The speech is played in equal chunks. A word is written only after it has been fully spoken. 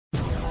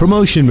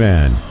Promotion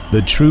Man,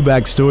 the true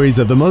backstories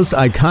of the most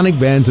iconic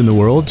bands in the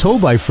world told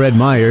by Fred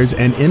Myers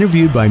and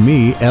interviewed by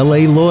me,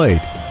 L.A.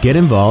 Lloyd. Get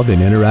involved and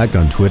interact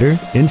on Twitter,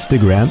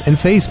 Instagram, and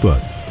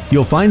Facebook.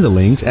 You'll find the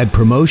links at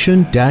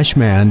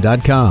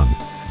promotion-man.com.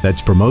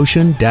 That's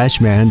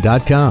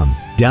promotion-man.com.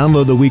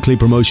 Download the weekly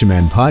Promotion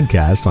Man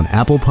podcast on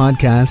Apple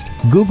Podcast,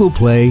 Google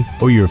Play,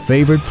 or your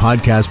favorite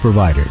podcast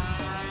provider.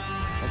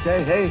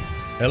 Okay, hey.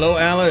 Hello,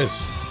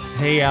 Alice.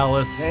 Hey,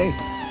 Alice. Hey.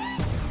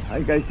 How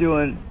you guys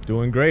doing?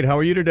 Doing great. How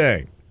are you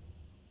today?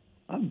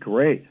 I'm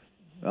great.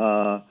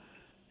 Phoenix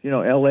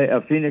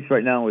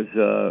right now is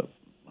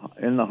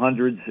in the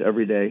hundreds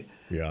every day.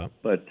 Yeah.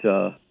 But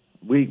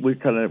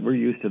we're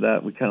used to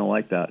that. We kind of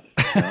like that.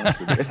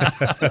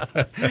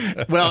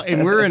 Well,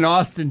 and we're in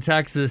Austin,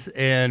 Texas,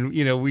 and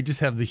we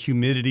just have the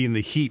humidity and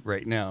the heat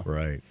right now.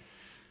 Right.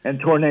 And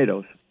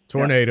tornadoes.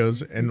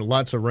 And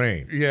lots of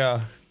rain.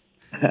 Yeah.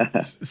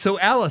 So,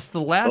 Alice, the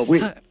last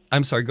time...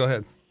 I'm sorry, go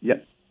ahead. Yeah.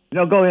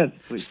 No, go ahead,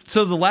 please.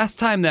 So the last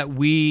time that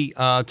we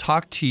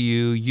talked to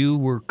you, you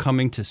were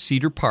coming to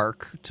Cedar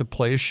Park to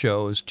play a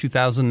show. It was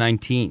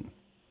 2019.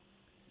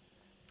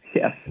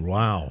 Yes.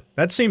 Wow.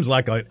 That seems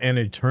like an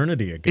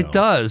eternity ago. It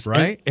does.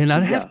 Right? And I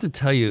have to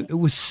tell you, it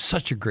was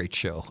such a great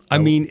show. I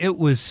mean, it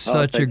was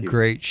such a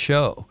great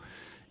show.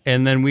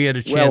 And then we had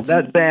a chance.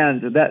 Well, that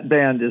band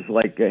is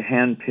like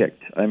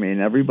handpicked. I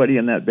mean, everybody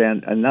in that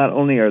band, and not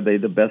only are they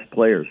the best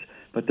players,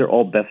 but they're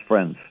all best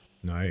friends.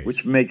 Nice.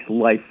 Which makes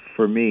life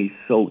for me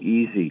so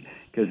easy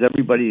because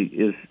everybody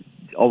is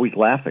always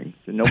laughing.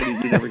 You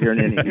never hear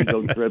any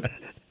ego trips.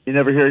 You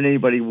never hear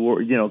anybody,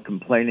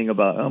 complaining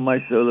about,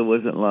 my solo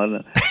wasn't loud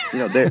enough.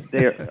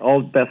 They're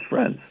all best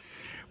friends.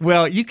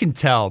 Well, you can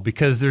tell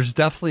because there's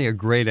definitely a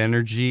great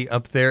energy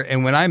up there.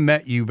 And when I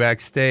met you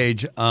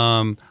backstage,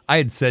 I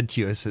had said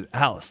to you, I said,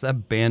 Alice,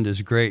 that band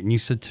is great. And you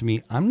said to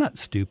me, I'm not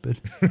stupid.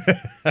 Well,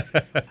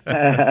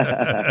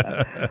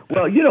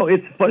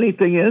 it's funny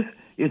thing is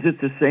it's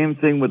the same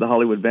thing with the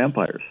Hollywood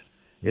Vampires.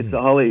 It's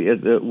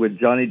with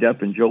Johnny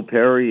Depp and Joe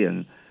Perry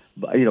and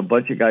a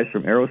bunch of guys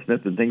from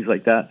Aerosmith and things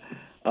like that.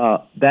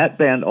 That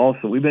band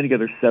also, we've been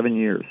together 7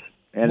 years,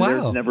 and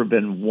there's never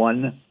been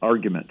one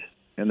argument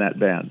in that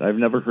band. I've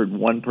never heard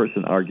one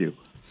person argue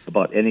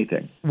about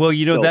anything. Well,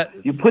 that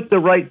you put the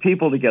right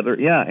people together,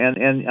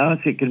 and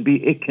honestly,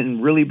 it can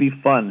really be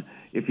fun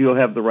if you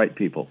have the right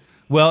people.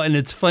 Well, and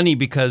it's funny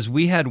because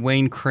we had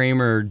Wayne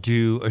Kramer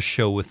do a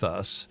show with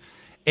us.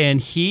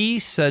 And he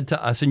said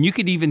to us, and you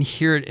could even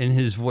hear it in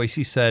his voice,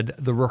 he said,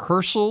 the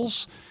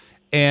rehearsals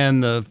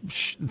and the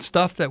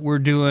stuff that we're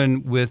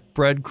doing with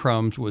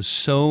Breadcrumbs was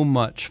so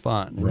much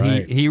fun.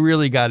 Right. He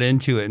really got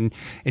into it. And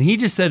he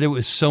just said it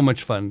was so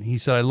much fun. He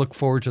said, I look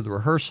forward to the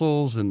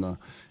rehearsals,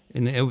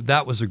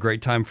 that was a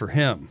great time for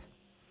him.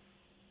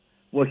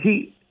 Well,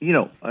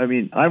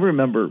 I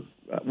remember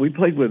we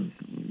played with,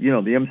 the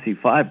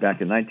MC5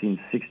 back in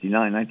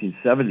 1969,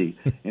 1970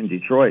 in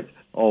Detroit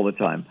all the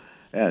time.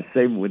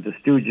 Same with the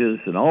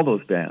Stooges and all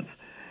those bands.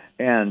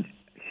 And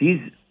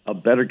he's a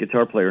better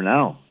guitar player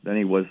now than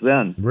he was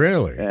then.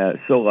 Really?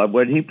 So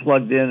when he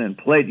plugged in and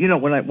played,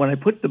 when I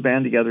put the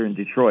band together in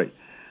Detroit,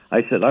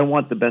 I said, I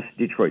want the best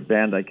Detroit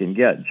band I can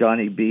get.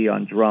 Johnny B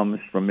on drums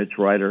from Mitch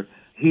Ryder.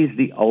 He's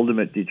the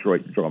ultimate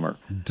Detroit drummer.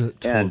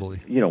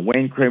 Totally. And,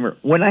 Wayne Kramer.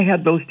 When I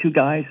had those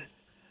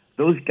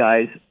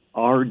guys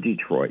are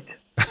Detroit.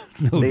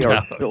 No they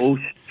doubt. are so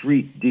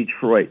street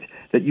Detroit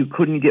that you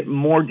couldn't get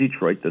more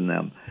Detroit than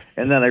them.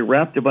 And then I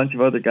wrapped a bunch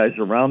of other guys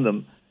around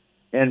them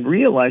and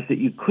realized that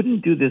you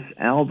couldn't do this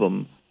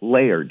album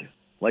layered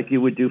like you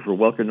would do for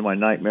Welcome to My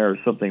Nightmare or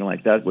something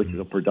like that, which is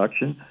a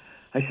production.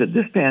 I said,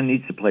 this band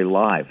needs to play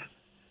live.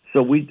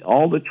 So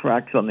all the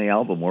tracks on the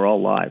album were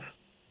all live.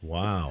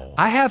 Wow.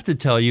 I have to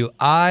tell you,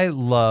 I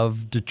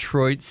love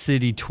Detroit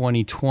City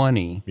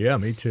 2020. Yeah,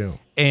 me too.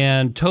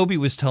 And Toby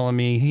was telling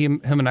me,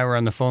 him and I were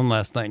on the phone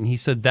last night, and he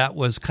said that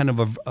was kind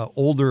of a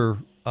older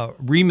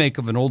remake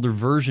of an older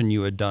version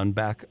you had done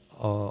back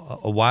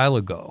a while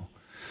ago.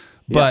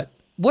 Yeah. But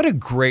what a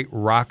great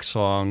rock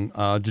song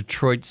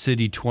Detroit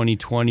City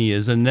 2020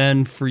 is. And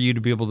then for you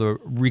to be able to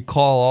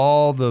recall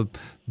all the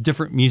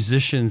different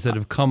musicians that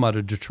have come out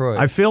of Detroit.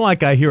 I feel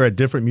like I hear a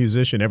different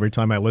musician every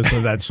time I listen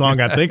to that song.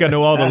 I think I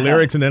know all the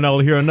lyrics, and then I'll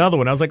hear another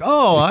one. I was like,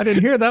 oh, I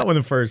didn't hear that one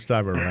the first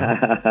time around.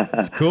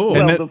 It's cool.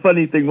 Well, the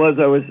funny thing was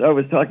I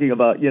was talking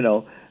about,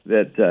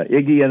 that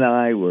Iggy and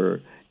I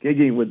were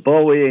gigging with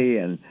Bowie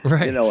and,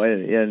 right.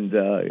 and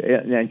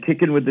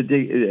kicking with the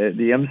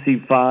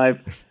MC5.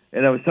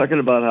 And I was talking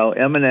about how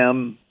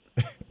Eminem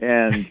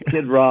and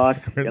Kid Rock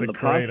and the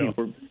Posse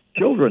were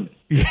children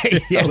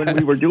when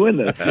we were doing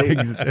this.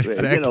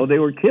 Exactly. They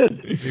were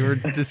kids. They were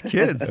just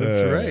kids.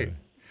 That's right.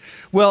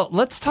 Well,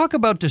 let's talk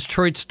about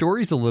Detroit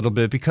Stories a little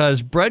bit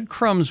because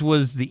Breadcrumbs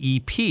was the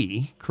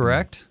EP,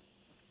 correct?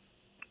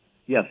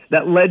 Yes,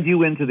 that led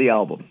you into the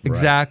album.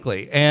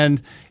 Exactly.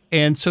 And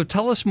so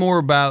tell us more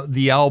about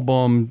the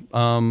album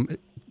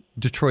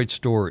Detroit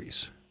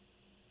Stories.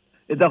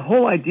 The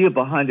whole idea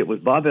behind it was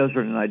Bob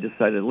Ezrin and I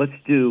decided let's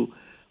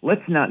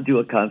not do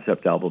a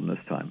concept album this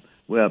time.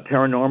 Well,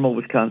 Paranormal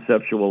was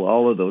conceptual.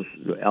 All of those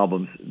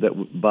albums that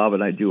Bob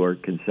and I do are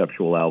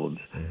conceptual albums.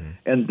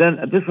 And then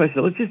this way I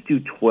said, let's just do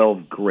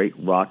 12 great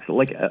rocks,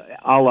 like a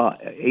la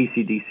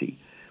AC/DC,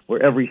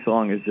 where every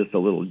song is just a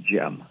little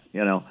gem,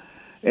 you know.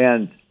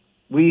 And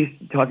we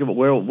talk about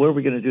where are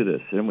we going to do this?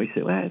 And we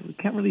say, well, we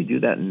can't really do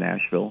that in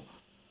Nashville.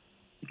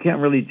 You can't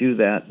really do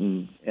that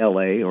in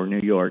L.A. or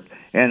New York.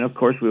 And, of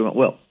course, we went,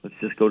 well, let's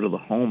just go to the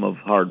home of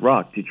hard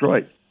rock,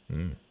 Detroit.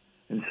 And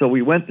so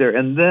we went there,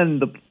 and then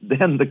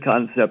the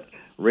concept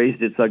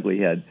raised its ugly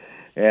head.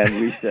 And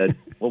we said,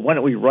 well, why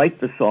don't we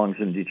write the songs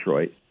in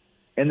Detroit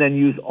and then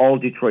use all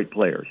Detroit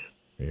players?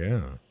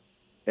 Yeah.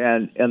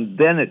 And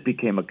then it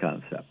became a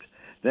concept.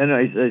 Then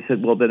I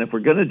said, well, then if we're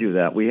going to do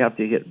that, we have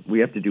to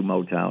do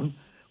Motown,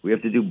 we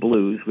have to do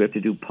blues, we have to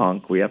do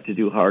punk, we have to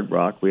do hard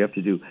rock, we have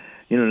to do,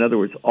 in other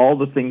words, all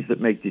the things that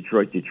make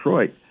Detroit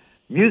Detroit.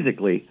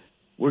 Musically,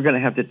 we're going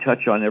to have to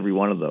touch on every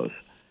one of those.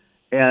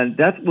 And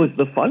that was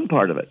the fun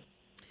part of it.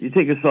 You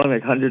take a song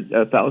like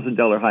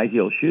 $1,000 High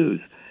Heel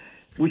Shoes,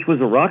 which was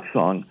a rock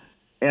song,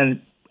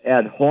 and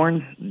add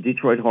horns,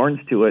 Detroit horns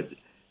to it,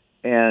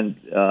 and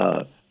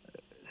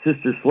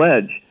Sister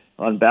Sledge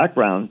on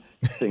background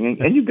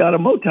singing, and you got a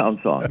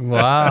Motown song.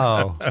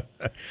 Wow.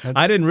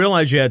 I didn't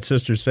realize you had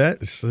Sister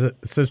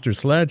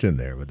Sledge in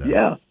there with that.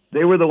 Yeah,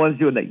 they were the ones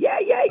doing that. Yeah.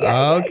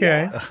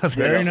 Okay. Yeah.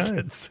 Very nice.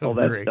 That's so All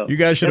that great. stuff. You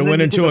guys should have And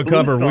went then into you a took blues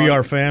cover, song. We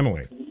Are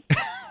Family.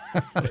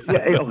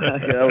 That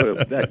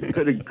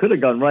could have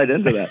gone right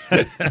into that.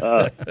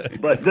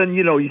 But then,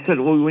 you said,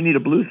 well, we need a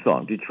blues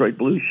song, Detroit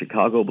blues,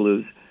 Chicago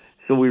blues.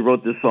 So we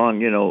wrote this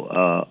song,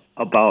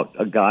 about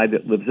a guy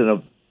that lives in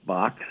a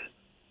box,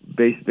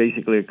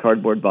 basically a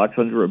cardboard box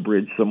under a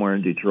bridge somewhere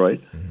in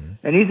Detroit.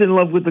 And he's in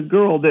love with a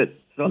girl that's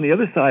on the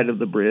other side of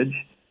the bridge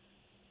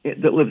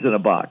that lives in a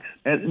box.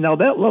 And now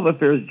that love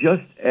affair is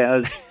just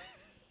as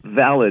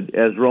valid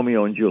as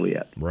Romeo and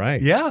Juliet. Right.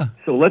 Yeah.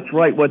 So let's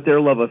write what their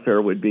love affair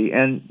would be.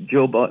 And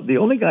the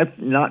only guy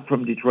not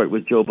from Detroit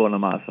was Joe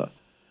Bonamassa.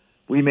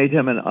 We made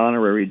him an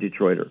honorary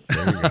Detroiter.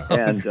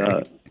 And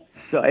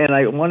and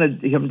I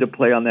wanted him to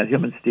play on that.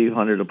 Him and Steve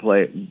Hunter to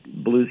play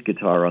blues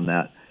guitar on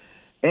that.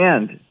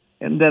 And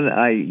then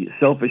I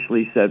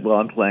selfishly said, well,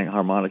 I'm playing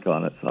harmonica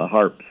on it, so a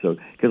harp. So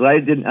because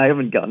I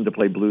haven't gotten to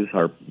play blues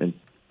harp in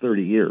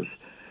 30 years,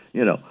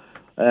 and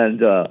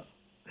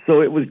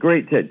so it was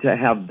great to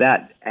have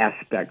that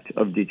aspect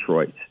of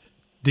Detroit.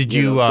 Did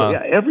you?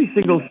 Every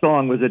single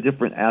song was a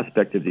different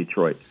aspect of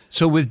Detroit.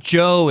 So with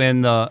Joe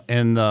and the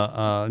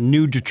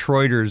new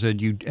Detroiters,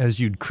 as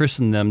you'd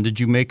christen them, did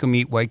you make them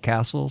eat White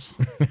Castles?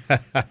 I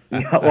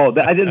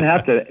didn't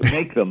have to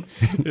make them.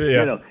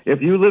 Yeah.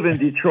 If you live in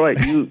Detroit,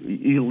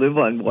 you live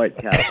on White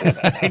Castle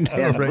and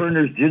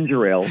Werner's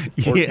Ginger Ale or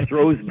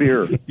Stroh's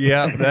beer.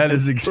 Yeah, that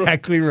is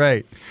exactly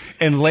right.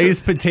 And Lay's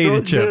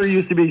potato Stroh's chips. beer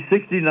used to be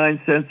 69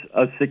 cents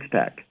a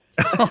 6-pack.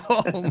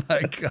 Oh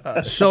my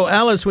God! So,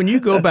 Alice, when you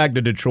go back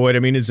to Detroit, I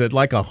mean, is it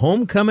like a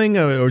homecoming,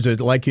 or is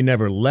it like you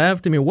never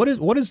left? I mean, what is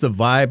the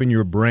vibe in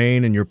your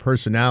brain and your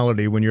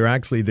personality when you're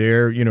actually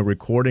there,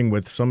 recording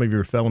with some of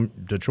your fellow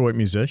Detroit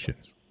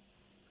musicians?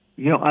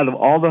 Out of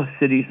all the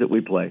cities that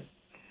we play,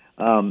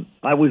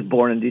 I was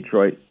born in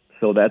Detroit,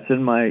 so that's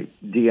in my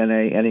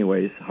DNA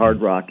anyways.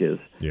 Hard rock is.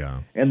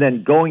 Yeah. And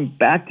then going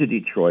back to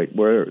Detroit,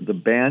 where the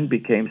band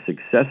became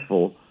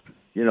successful,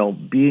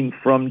 being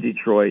from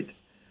Detroit,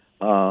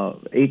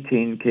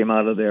 18 came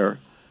out of there,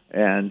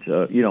 and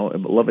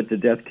Love It to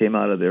Death came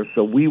out of there.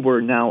 So we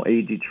were now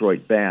a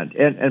Detroit band,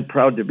 and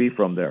proud to be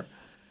from there.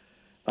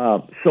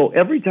 So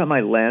every time I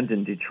land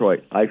in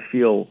Detroit, I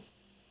feel,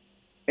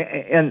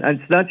 and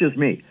it's not just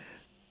me,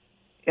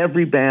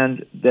 every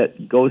band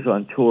that goes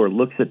on tour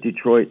looks at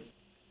Detroit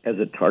as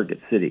a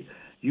target city.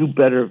 You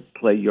better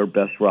play your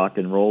best rock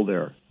and roll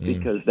there,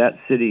 because that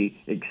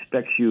city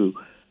expects you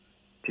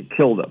to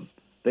kill them.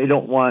 They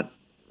don't want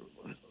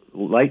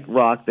light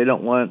rock. They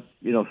don't want,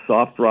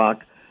 soft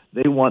rock.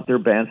 They want their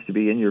bands to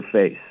be in your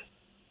face,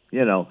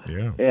 Yeah.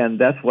 And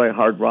that's why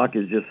hard rock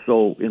is just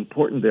so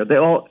important there. They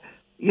all,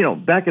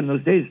 back in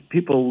those days,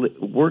 people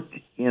worked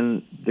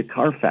in the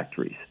car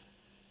factories,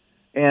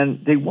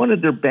 and they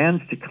wanted their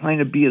bands to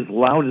kind of be as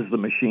loud as the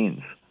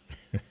machines.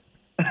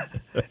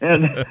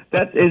 and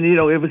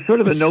it was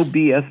sort of a no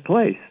BS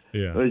place.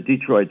 Yeah. It was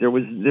Detroit. There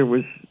was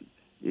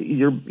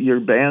your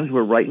bands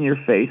were right in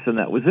your face, and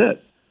that was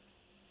it.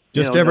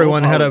 Just no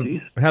everyone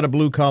apologies. had a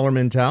blue collar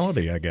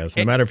mentality, I guess,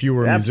 no matter if you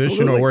were a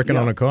musician or Absolutely, working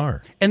yeah. on a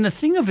car. And the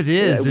thing of it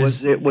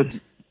is, it was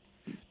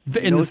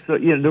there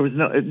was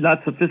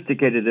not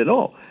sophisticated at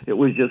all. It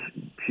was just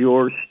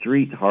pure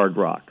street hard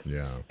rock.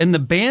 Yeah. and the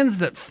bands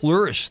that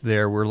flourished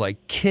there were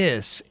like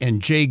Kiss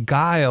and Jay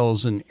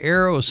Giles and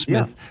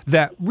Aerosmith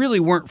that really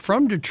weren't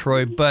from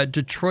Detroit, but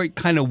Detroit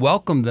kind of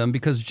welcomed them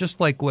because just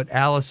like what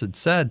Alice had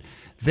said,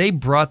 they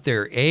brought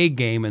their A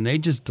game and they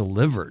just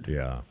delivered.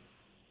 Yeah.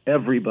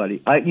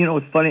 Everybody.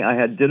 It's funny. I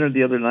had dinner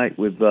the other night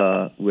with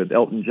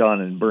Elton John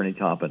and Bernie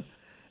Taupin,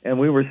 and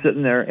we were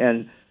sitting there,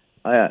 and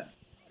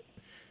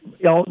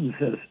Elton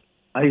says,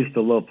 "I used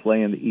to love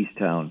playing the East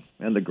Town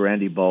and the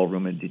Grandy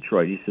Ballroom in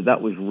Detroit." He said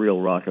that was real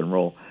rock and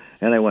roll,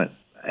 and I went,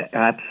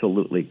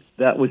 Absolutely.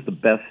 That was the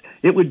best.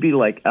 It would be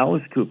like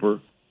Alice Cooper,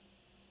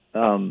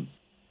 the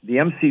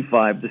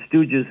MC5, the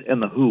Stooges,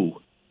 and the Who.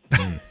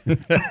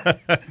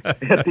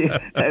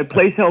 A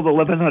place held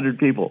 1,100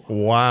 people.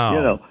 Wow.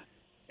 You know,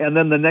 and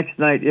then the next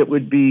night it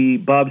would be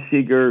Bob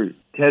Seger,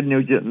 Ted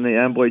Nugent, and the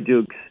Amboy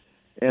Dukes,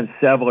 and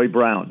Savoy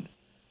Brown,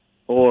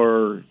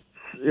 or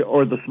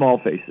the Small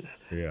Faces.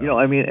 Yeah. You know,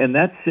 I mean, and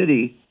that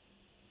city,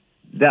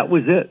 that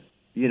was it.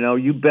 You know,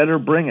 you better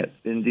bring it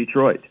in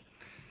Detroit.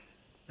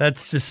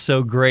 That's just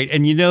so great.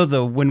 And you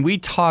know, when we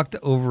talked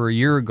over a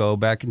year ago,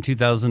 back in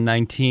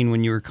 2019,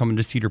 when you were coming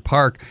to Cedar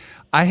Park,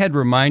 I had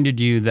reminded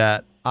you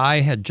that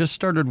I had just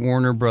started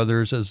Warner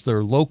Brothers as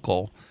their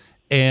local,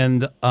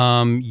 and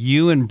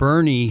you and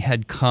Bernie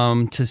had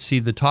come to see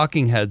the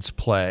Talking Heads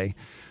play.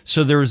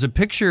 So there was a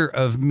picture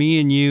of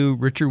me and you,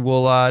 Richard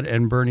Woolard,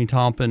 and Bernie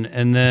Taupin,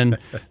 and then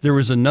there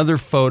was another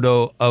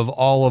photo of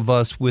all of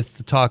us with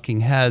the Talking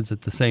Heads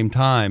at the same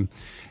time.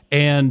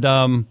 And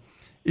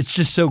it's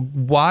just so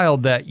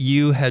wild that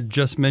you had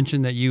just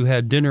mentioned that you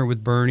had dinner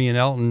with Bernie and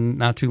Elton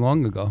not too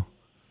long ago.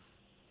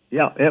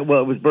 Yeah, it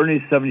was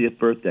Bernie's 70th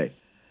birthday.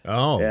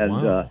 Oh, and,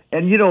 wow.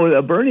 And, you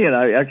know, Bernie and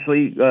I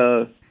actually,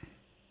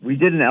 we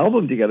did an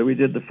album together. We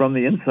did the From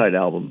the Inside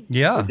album.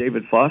 Yeah. With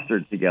David Foster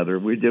together.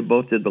 We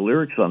both did the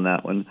lyrics on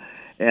that one.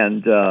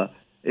 And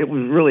it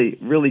was really,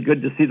 really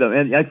good to see them.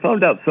 And I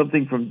found out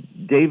something from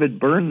David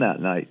Byrne that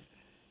night.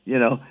 You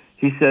know,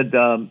 he said,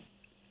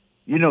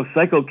 you know,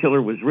 Psycho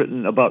Killer was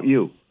written about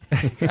you.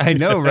 I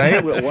know,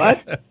 right?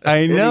 What?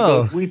 I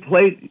know.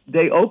 Goes,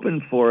 they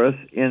opened for us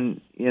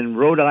in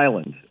Rhode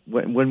Island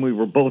when we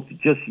were both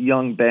just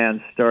young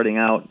bands starting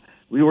out.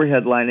 We were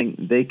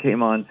headlining. They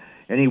came on,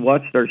 and he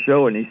watched our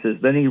show, and he says,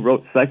 then he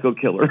wrote Psycho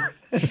Killer.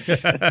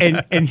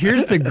 and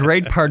here's the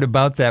great part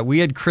about that. We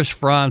had Chris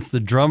Frantz, the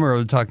drummer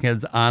of the Talking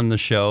Heads, on the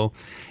show,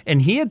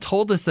 and he had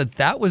told us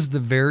that was the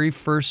very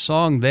first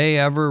song they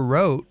ever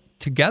wrote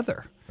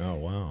together. Oh,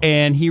 wow.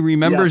 And he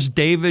remembers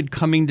David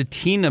coming to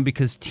Tina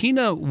because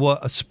Tina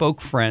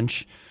spoke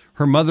French.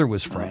 Her mother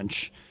was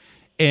French.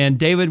 And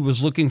David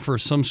was looking for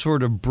some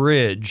sort of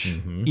bridge,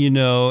 you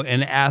know,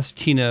 and asked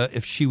Tina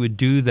if she would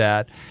do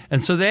that.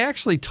 And so they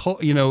actually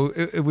told, you know,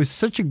 it was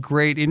such a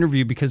great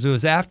interview because it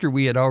was after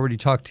we had already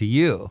talked to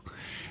you.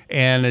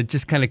 And it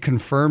just kind of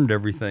confirmed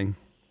everything.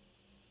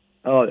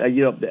 Oh,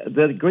 you know,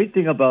 the great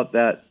thing about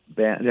that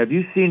band, have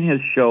you seen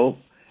his show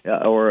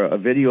or a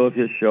video of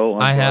his show on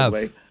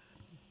Broadway? Have.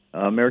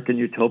 American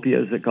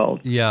Utopia, is it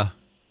called? Yeah.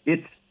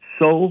 It's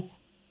so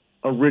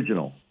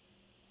original.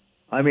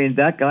 I mean,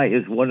 that guy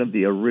is one of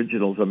the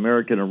originals,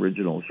 American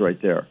originals right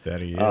there.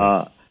 That he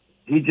is.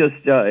 He just,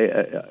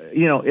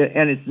 you know,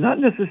 and it's not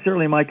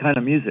necessarily my kind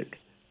of music,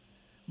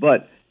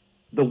 but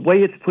the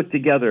way it's put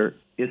together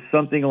is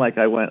something like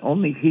I went,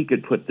 only he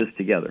could put this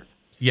together.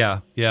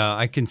 Yeah,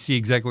 I can see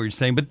exactly what you're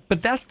saying.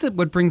 But that's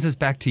what brings us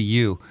back to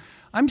you.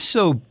 I'm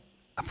so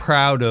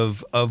proud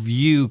of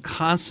you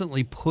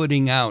constantly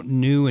putting out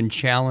new and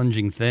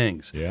challenging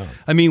things. Yeah.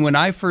 I mean, when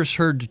I first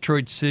heard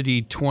Detroit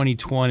City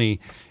 2020,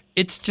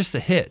 it's just a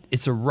hit.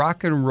 It's a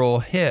rock and roll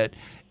hit.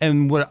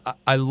 And what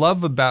I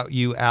love about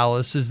you,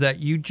 Alice, is that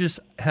you just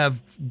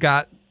have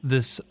got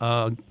this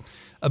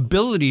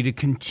ability to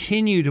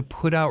continue to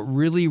put out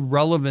really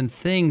relevant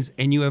things,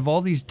 and you have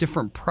all these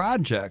different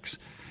projects.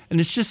 And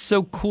it's just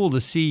so cool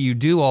to see you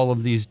do all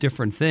of these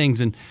different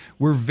things. And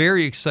we're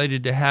very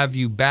excited to have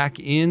you back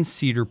in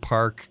Cedar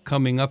Park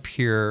coming up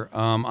here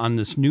on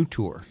this new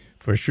tour.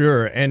 For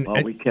sure. And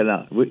we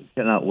cannot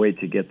wait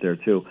to get there,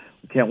 too.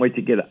 We can't wait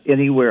to get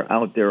anywhere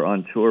out there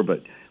on tour.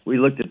 But we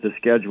looked at the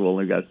schedule, and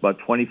we got about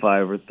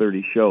 25 or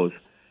 30 shows.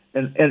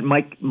 And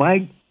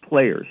my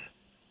players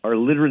are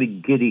literally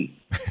giddy.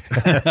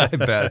 I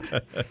bet.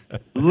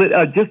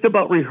 Just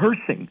about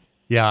rehearsing.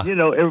 Yeah. You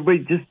know,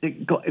 everybody just to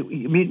go. I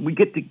mean, we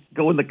get to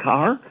go in the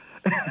car.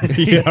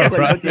 Yeah, like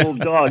right. the old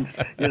dogs.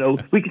 You know,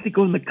 we get to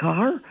go in the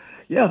car.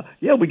 Yeah,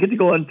 we get to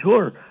go on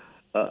tour.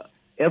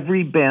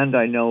 Every band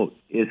I know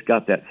has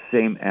got that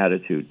same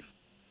attitude.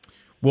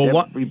 Well,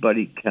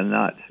 everybody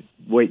cannot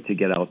wait to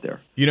get out there.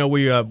 You know,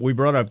 we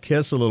brought up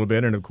Kiss a little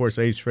bit, and of course,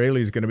 Ace Frehley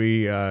is going to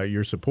be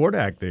your support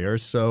act there.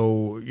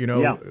 So, you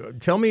know,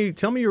 tell me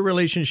your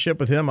relationship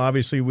with him.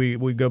 Obviously,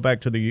 we go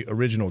back to the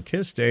original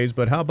Kiss days,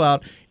 but how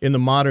about in the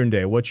modern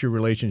day? What's your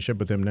relationship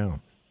with him now?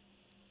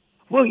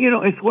 Well, you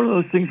know, it's one of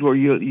those things where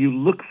you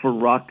look for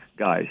rock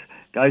guys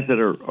that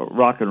are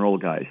rock and roll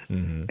guys,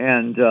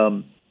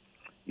 and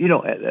you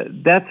know,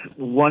 that's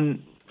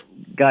one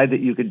guy that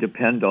you could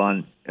depend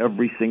on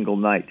every single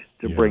night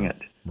to bring it.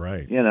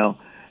 Right. You know,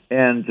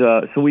 and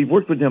so we've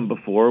worked with him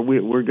before. We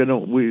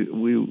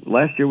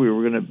last year it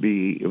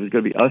was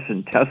gonna be us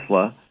and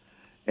Tesla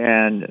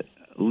and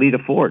Lita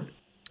Ford.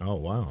 Oh,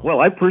 wow. Well,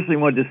 I personally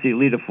wanted to see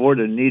Lita Ford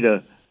and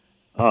Nita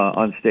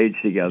on stage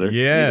together.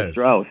 Yes. Nita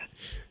Strauss.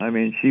 I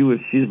mean,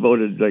 she's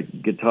voted like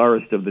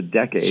guitarist of the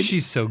decade.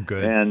 She's so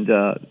good. And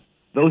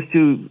those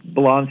two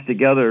blondes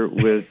together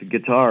with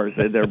guitars,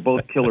 they're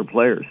both killer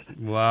players.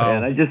 Wow.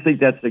 And I just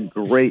think that's a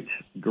great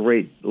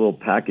little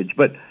package.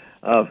 But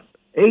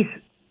Ace,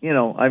 you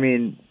know, I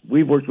mean,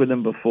 we've worked with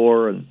him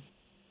before. And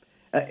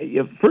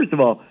first of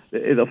all,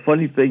 the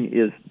funny thing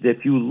is that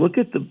if you look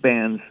at the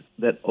bands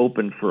that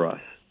opened for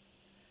us,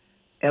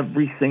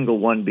 every single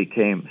one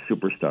became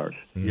superstars.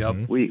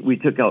 Yep. We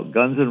took out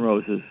Guns N'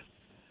 Roses,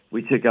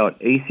 we took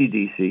out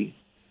AC/DC,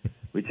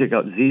 we took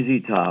out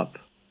ZZ Top,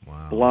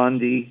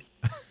 Blondie.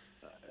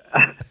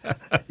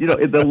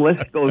 The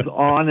list goes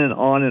on and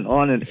on and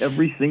on, and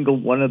every single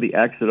one of the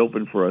acts that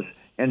opened for us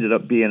ended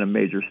up being a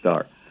major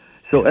star.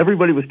 So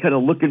everybody was kind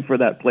of looking for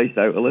that place.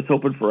 Let's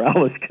open for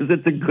Alice because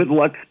it's a good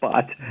luck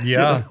spot.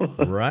 Yeah,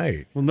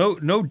 right. Well,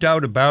 no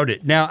doubt about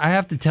it. Now, I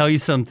have to tell you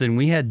something.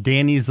 We had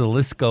Danny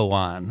Zelisko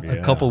on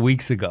a couple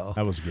weeks ago.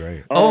 That was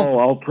great. Oh,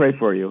 I'll pray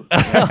for you.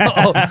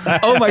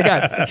 oh, my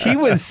God. He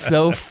was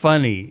so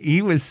funny.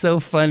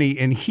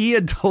 And he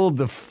had told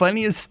the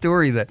funniest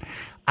story that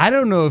I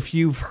don't know if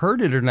you've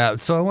heard it or not.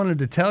 So I wanted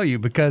to tell you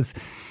because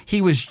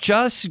he was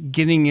just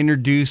getting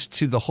introduced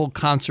to the whole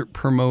concert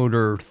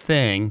promoter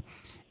thing.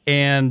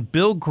 And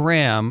Bill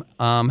Graham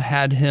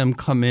had him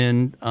come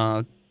in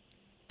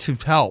to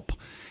help.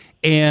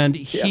 And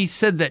he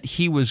said that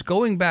he was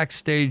going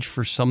backstage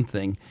for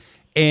something.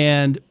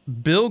 And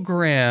Bill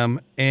Graham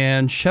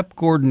and Shep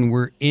Gordon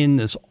were in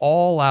this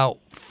all-out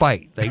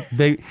fight.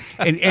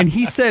 And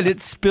he said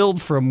it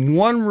spilled from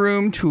one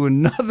room to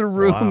another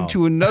room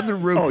to another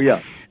room. Oh,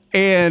 yeah.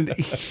 And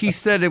he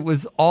said it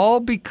was all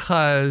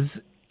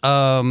because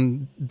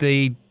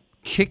they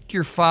kicked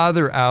your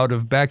father out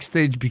of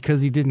backstage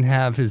because he didn't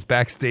have his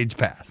backstage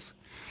pass.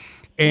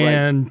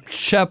 And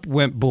Shep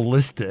went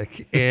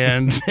ballistic,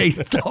 and they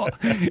thought,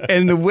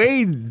 and the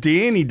way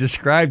Danny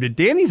described it,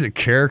 Danny's a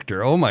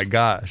character. Oh my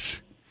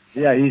gosh.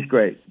 Yeah, he's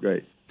great.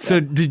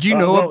 So did you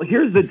know? Well,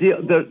 here's the deal.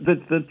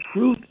 The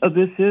truth of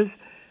this is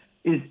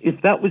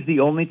if that was the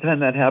only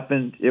time that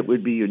happened, it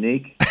would be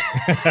unique.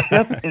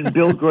 Shep and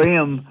Bill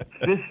Graham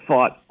fist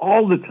fought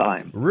all the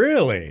time.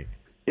 Really?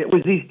 It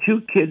was these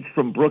two kids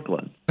from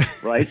Brooklyn,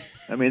 right?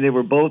 I mean, they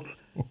were both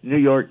New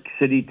York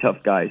City tough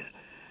guys.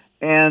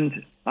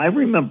 And I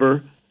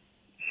remember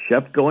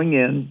Shep going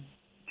in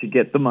to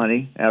get the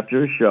money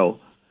after a show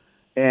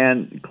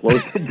and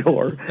close the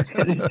door,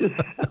 and it just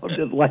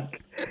sounded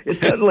like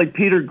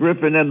Peter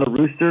Griffin and the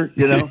Rooster,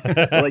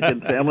 like in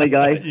Family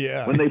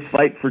Guy, when they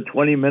fight for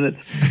 20 minutes.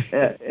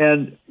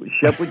 And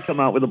Shep would come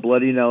out with a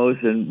bloody nose,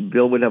 and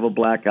Bill would have a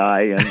black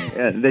eye,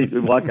 and they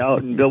would walk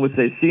out, and Bill would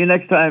say, "See you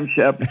next time,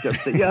 Shep." And Shep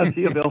would say, "Yeah,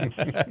 see you, Bill."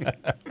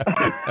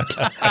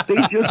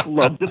 They just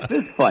loved the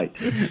fist fight.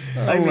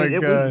 I mean,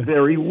 it was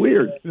very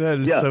weird. That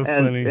is so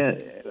funny.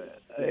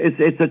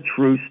 It's a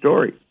true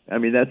story. I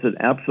mean, that's an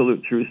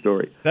absolute true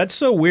story. That's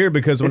so weird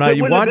because when if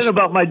it I watched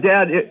about my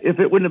dad, if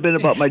it wouldn't have been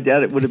about my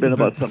dad, it would have been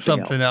about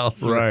something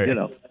else. Right.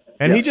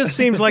 And he just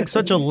seems like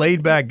such a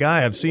laid back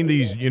guy. I've seen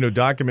these,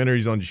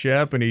 documentaries on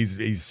Shep, and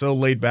he's so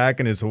laid back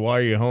in his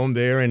Hawaii home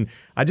there, and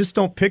I just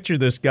don't picture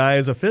this guy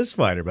as a fist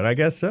fighter, but I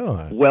guess so.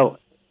 Huh? Well,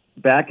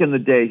 back in the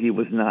day, he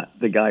was not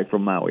the guy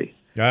from Maui.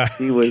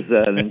 He was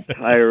an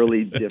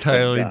entirely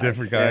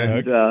different guy.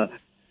 And,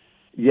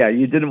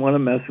 you didn't want to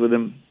mess with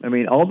him. I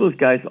mean, all those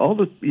guys, all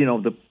the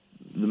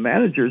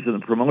managers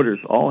and the promoters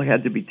all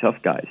had to be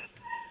tough guys.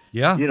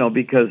 Yeah.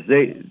 Because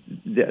there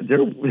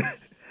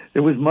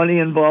was money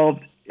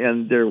involved,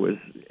 and there was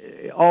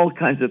all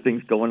kinds of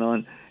things going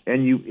on.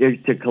 And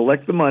to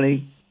collect the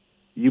money,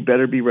 you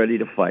better be ready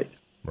to fight.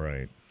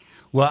 Right.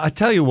 Well, I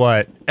tell you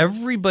what,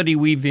 everybody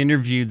we've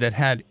interviewed that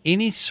had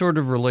any sort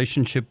of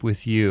relationship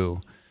with you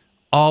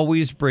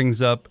always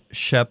brings up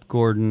Shep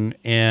Gordon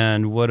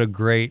and what a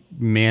great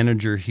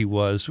manager he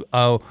was.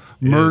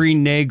 Murray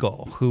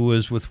Nagel, who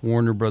was with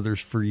Warner Brothers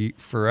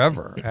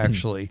forever,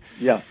 actually.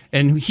 Yeah.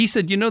 And he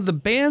said, the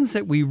bands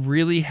that we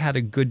really had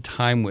a good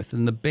time with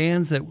and the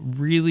bands that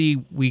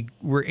really we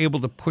were able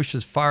to push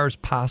as far as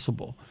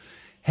possible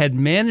had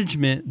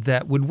management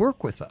that would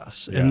work with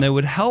us and that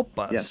would help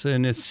us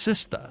and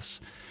assist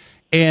us.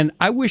 And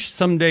I wish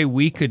someday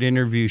we could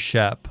interview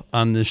Shep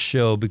on this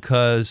show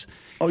because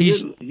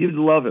you'd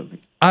love him.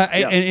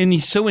 And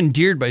he's so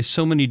endeared by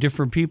so many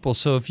different people.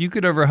 So if you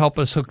could ever help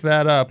us hook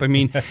that up, I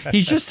mean,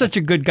 he's just such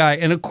a good guy.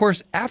 And of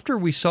course, after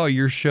we saw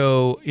your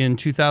show in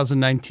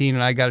 2019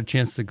 and I got a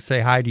chance to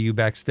say hi to you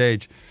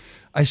backstage,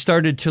 I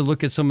started to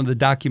look at some of the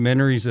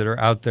documentaries that are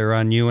out there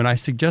on you. And I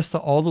suggest to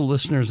all the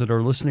listeners that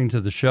are listening to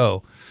the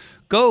show,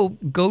 go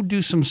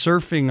do some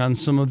surfing on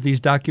some of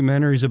these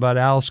documentaries about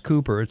Alice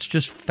Cooper. It's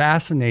just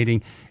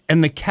fascinating.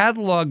 And the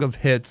catalog of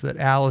hits that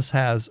Alice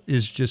has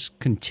is just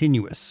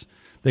continuous.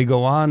 They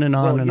go on and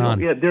on and on.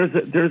 Yeah,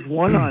 there's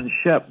one on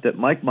Shep that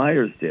Mike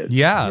Myers did.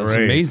 Yeah, it was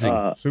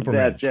amazing.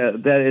 Superman.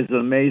 That is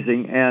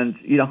amazing. And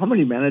how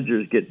many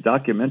managers get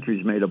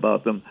documentaries made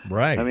about them?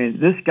 Right. I mean,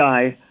 this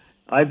guy,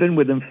 I've been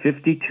with him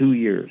 52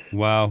 years.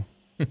 Wow.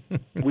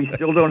 We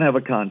still don't have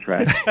a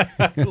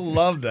contract.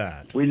 Love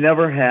that. We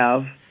never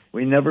have.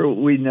 We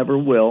never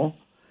will.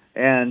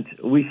 And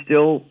we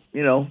still,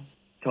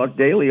 talk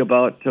daily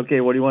about, okay,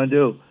 what do you want to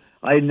do?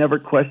 I never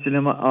question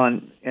him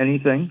on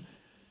anything.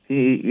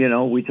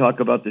 We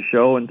talk about the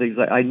show and things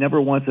I never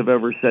once have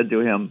ever said to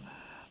him,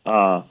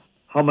 how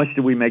much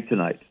did we make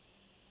tonight?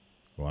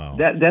 Wow.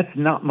 That's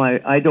not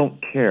I don't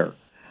care.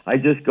 I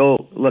just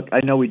go, look, I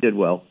know we did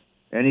well.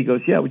 And he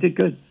goes, yeah, we did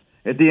good.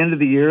 At the end of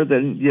the year,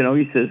 then,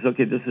 he says,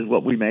 okay, this is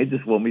what we made,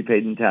 this is what we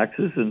paid in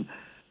taxes, and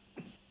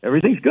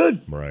everything's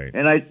good. Right.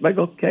 And I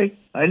go, okay,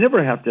 I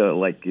never have to,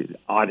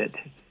 audit,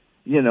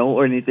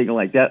 or anything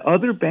like that.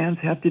 Other bands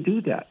have to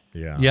do that.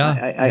 Yeah.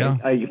 Yeah.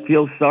 I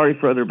feel sorry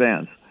for other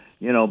bands,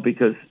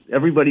 because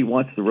everybody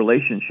wants the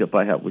relationship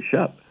I have with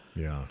Shep.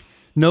 Yeah.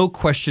 No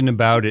question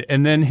about it.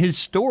 And then his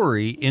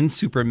story in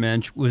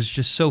Supermensch was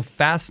just so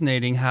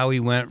fascinating, how he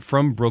went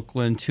from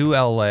Brooklyn to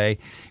L.A.,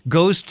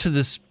 goes to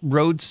this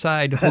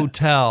roadside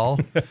hotel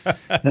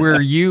where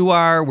you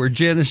are, where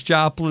Janis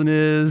Joplin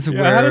is,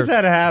 where how does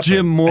that happen?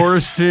 Jim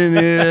Morrison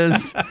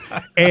is.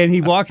 And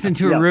he walks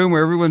into a room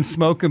where everyone's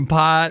smoking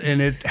pot,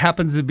 and it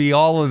happens to be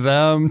all of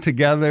them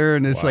together.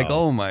 And it's like,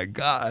 oh, my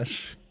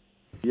gosh.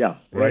 Yeah,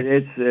 Right.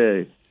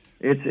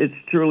 It's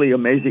truly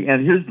amazing.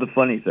 And here's the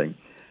funny thing.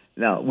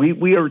 Now,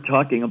 we are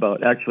talking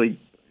about actually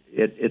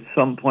at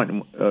some point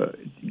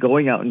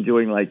going out and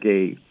doing like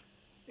a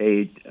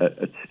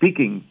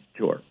speaking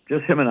tour,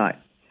 just him and I.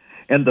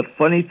 And the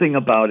funny thing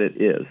about it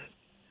is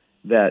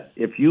that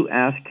if you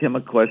ask him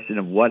a question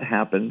of what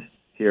happened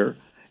here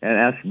and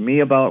ask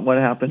me about what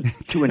happened,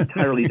 two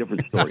entirely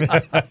different stories.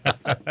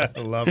 I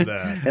love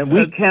that. And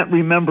we can't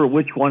remember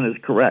which one is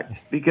correct,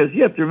 because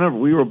you have to remember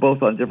we were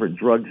both on different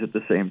drugs at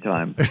the same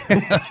time.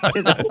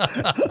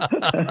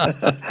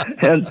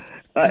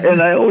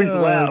 And I always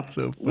laugh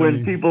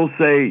when people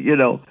say,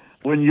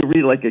 when you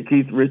read like a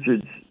Keith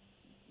Richards,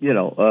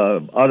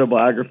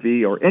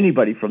 autobiography or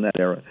anybody from that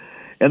era,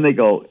 and they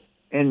go,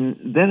 and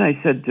then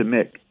I said to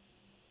Mick,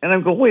 and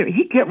I'm going, wait,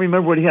 he can't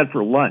remember what he had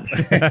for lunch.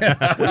 What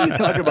are you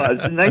talking about?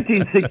 In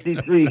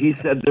 1963, he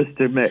said this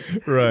to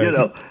Mick. Right.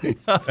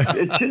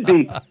 It should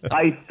be,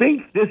 I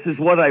think this is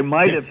what I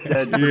might have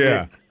said to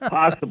Mick,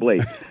 possibly.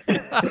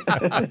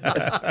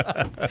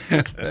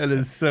 That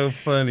is so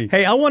funny.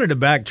 Hey, I wanted to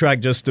backtrack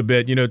just a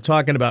bit,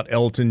 talking about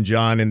Elton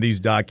John and these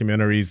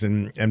documentaries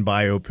and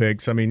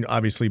biopics. I mean,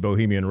 obviously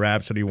Bohemian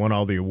Rhapsody won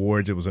all the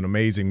awards. It was an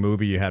amazing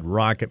movie. You had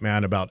Rocket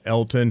Man about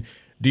Elton.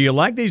 Do you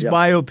like these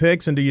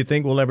biopics, and do you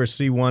think we'll ever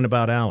see one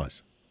about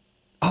Alice?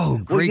 Oh,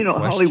 great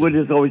question. Hollywood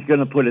is always going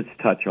to put its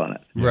touch on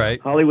it. Right.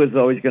 Hollywood's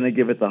always going to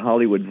give it the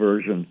Hollywood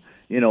version.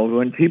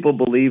 When people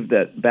believe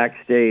that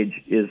Backstage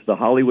is the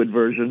Hollywood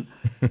version,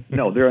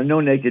 no, there are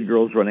no naked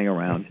girls running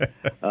around.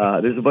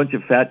 There's a bunch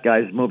of fat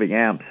guys moving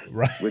amps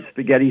with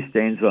spaghetti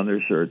stains on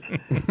their shirts.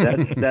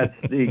 That's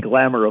the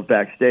glamour of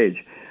Backstage.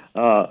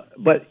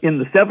 But in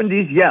the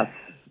 70s, yes,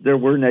 there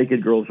were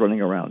naked girls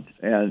running around,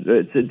 and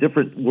it's a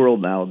different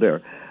world now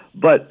there.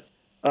 But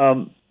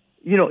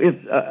if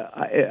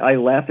I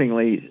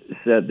laughingly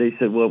said, they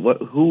said, well,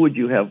 who would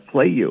you have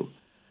play you?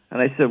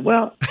 And I said,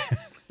 well,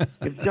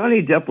 if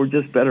Johnny Depp were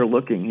just better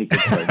looking, he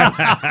could play me.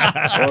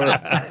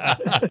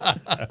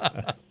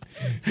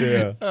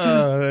 Yeah.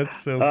 Oh,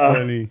 that's so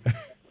funny.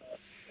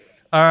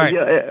 All right.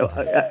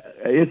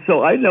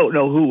 So I don't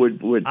know who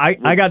would I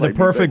got the play me,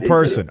 perfect but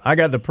person. I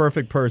got the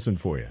perfect person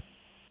for you.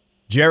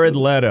 Jared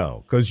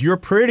Leto, because you're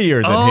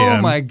prettier than him.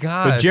 Oh, my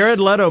gosh. But Jared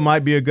Leto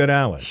might be a good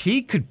Alice.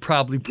 He could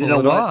probably pull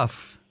know it what?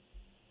 off.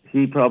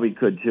 He probably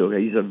could, too.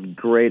 He's a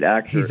great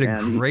actor. He's a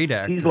great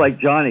actor. He's like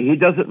Johnny. He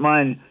doesn't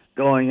mind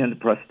going into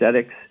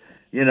prosthetics.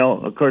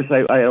 Of course,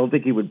 I don't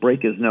think he would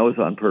break his nose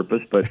on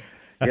purpose, but,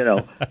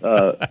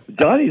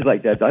 Johnny's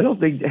like that. I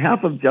don't think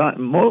half of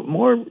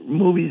more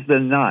movies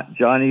than not,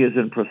 Johnny is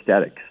in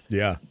prosthetics.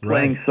 Yeah,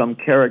 playing right. some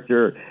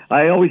character.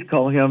 I always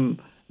call him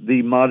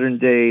the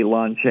modern-day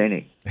Lon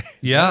Chaney.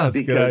 Yeah. That's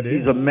a good idea.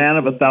 He's a man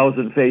of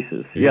 1,000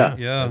 faces. Yeah.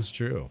 That's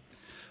true.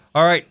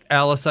 All right,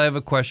 Alice, I have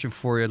a question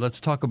for you. Let's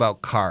talk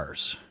about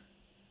cars.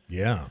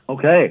 Yeah.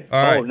 Okay.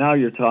 All right. Now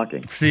you're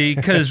talking. See,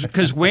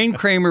 because Wayne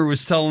Kramer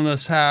was telling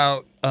us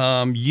how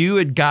you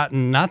had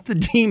gotten, not the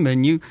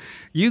Demon,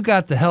 you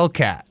got the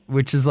Hellcat,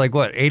 which is like,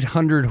 what,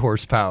 800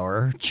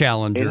 horsepower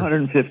Challenger.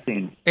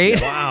 815.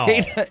 Wow.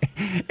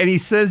 And he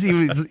says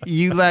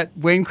you let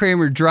Wayne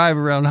Kramer drive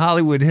around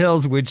Hollywood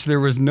Hills, which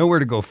there was nowhere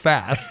to go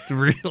fast,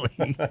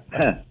 really.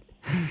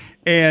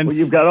 And well,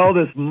 you've got all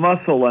this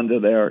muscle under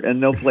there and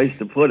no place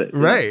to put it.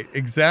 Right,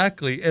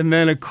 exactly. And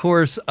then, of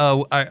course,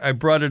 I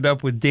brought it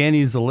up with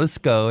Danny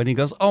Zalisco, and he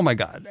goes, "Oh my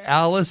God,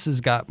 Alice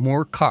has got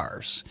more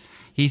cars."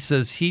 He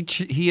says he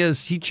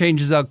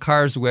changes out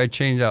cars the way I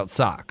change out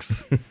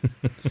socks.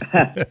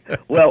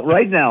 Well,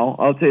 right now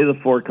I'll tell you the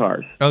 4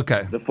 cars.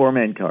 Okay, The 4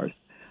 main cars.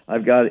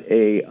 I've got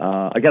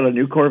a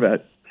new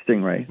Corvette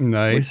Stingray.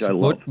 Nice. Which I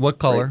love. What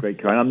color? Great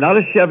car. And I'm not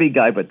a Chevy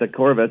guy, but the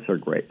Corvettes are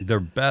great.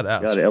 They're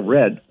badass. Got a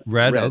red.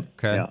 Red.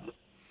 Okay. Yeah.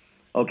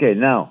 Okay.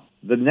 Now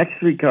the next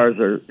 3 cars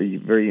are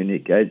very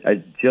unique.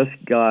 I just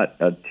got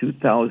a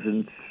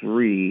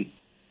 2003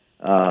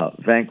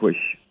 Vanquish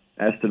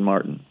Aston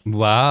Martin.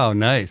 Wow,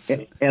 nice.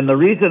 And the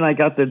reason I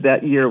got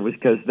that year was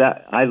because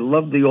I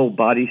loved the old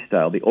body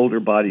style, the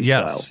older body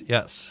style.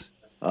 Yes.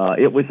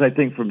 It was, I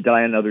think, from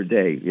Die Another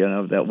Day.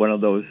 That one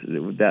of those,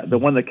 the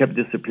one that kept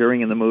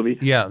disappearing in the movie.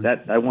 Yeah.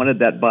 I wanted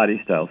that body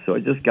style, so I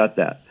just got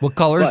that. What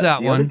color is But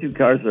that the one? other 2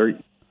 cars are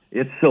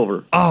It's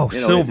silver. Oh,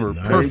 You know, silver. it's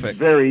Perfect.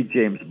 Very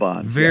James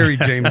Bond. Very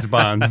James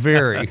Bond.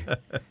 Very.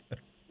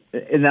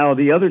 And now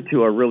the other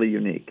two are really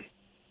unique.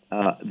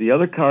 The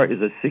other car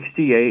is a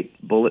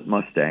 68 Bullitt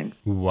Mustang.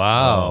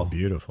 Wow. Oh,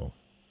 beautiful.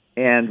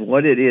 And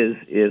what it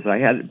is I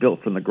had it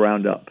built from the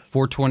ground up.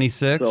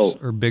 426 So-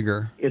 or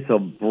bigger? It's a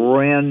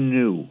brand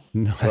new,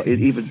 Nice.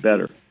 even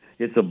better.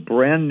 It's a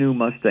brand new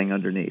Mustang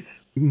underneath,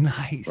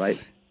 Nice.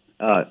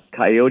 right?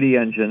 Coyote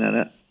engine in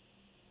it.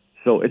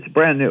 So it's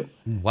brand new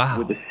Wow.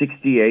 with a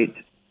 68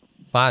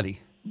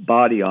 Body.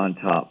 body on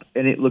top.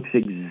 And it looks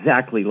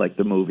exactly like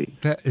the movie.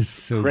 That is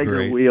so Krager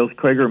great. wheels,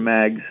 Krager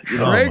mags. You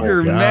know,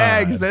 Krager God.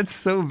 Mags. That's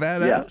so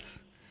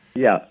badass.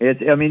 Yeah,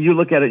 I mean, you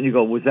look at it and you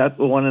go, was that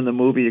the one in the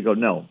movie? You go,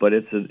 no, but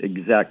it's an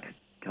exact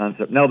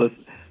concept. Now,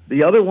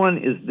 the other one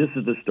this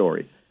is the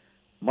story.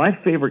 My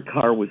favorite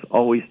car was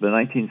always the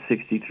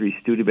 1963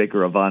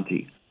 Studebaker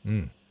Avanti.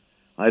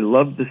 I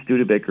loved the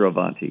Studebaker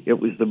Avanti. It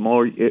was the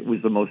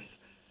most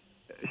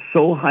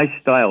so high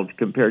styled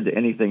compared to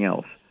anything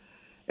else,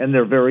 and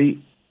they're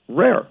very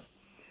rare.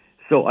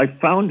 So I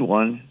found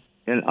one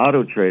in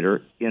Auto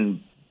Trader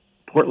in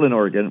Portland,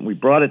 Oregon. We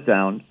brought it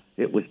down.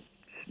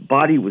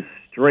 Body was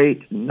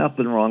straight,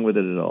 nothing wrong with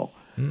it at all.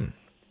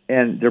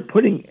 And they're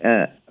putting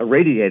a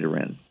radiator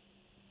in,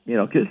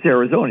 because it's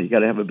Arizona, you got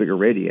to have a bigger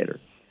radiator.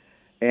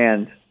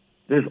 And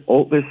there's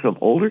some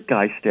older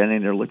guy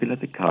standing there looking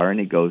at the car, and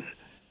he goes,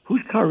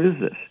 "Whose car is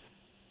this?"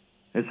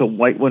 It's a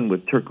white one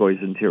with turquoise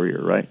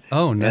interior, right?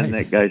 Oh, nice. And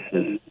that guy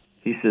says,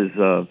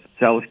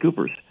 "It's Alice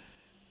Cooper's,"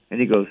 and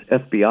he goes,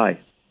 "FBI."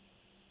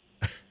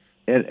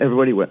 And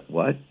everybody went,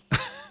 "What?"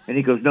 And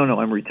he goes, No,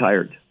 I'm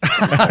retired.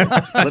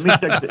 Let me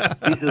check.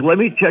 He says, "Let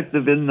me check the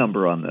VIN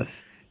number on this."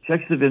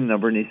 Checks the VIN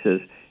number, and he says,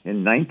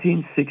 "In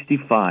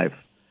 1965,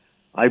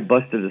 I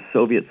busted a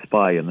Soviet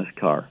spy in this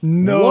car."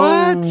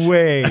 No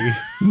way.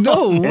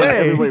 No And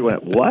way. everybody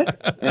went,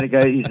 "What?" And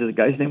he says, the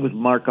guy's name was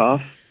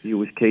Markov. He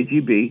was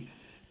KGB.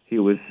 He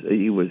was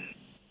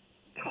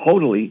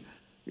totally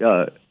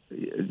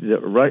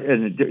right,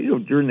 and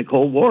during the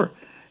Cold War.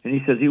 And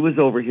he says he was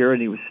over here,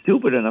 and he was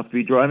stupid enough to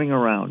be driving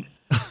around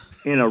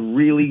in a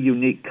really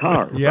unique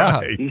car. Yeah.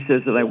 Right. He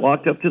says that I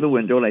walked up to the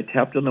window, and I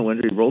tapped on the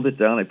window. He rolled it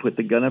down. I put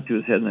the gun up to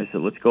his head, and I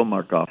said, "Let's go,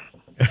 Markov."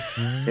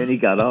 And he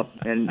got up,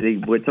 and he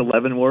went to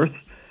Leavenworth.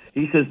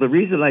 He says, the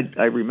reason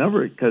I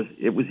remember it, because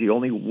it was the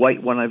only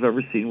white one I've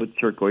ever seen with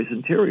turquoise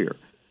interior.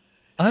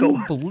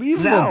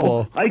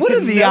 Unbelievable. Now, I What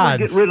can are the never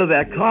odds? get rid of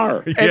that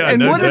car. Yeah, and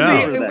no what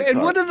doubt. are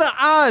what are the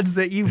odds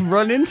that you've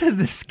run into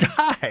this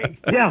guy?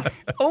 Yeah.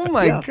 Oh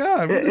my Yeah.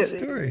 God, what a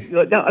story.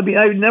 Now, I mean,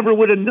 I never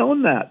would have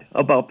known that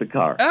about the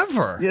car.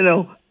 Ever.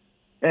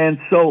 And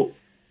so,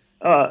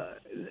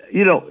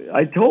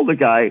 I told the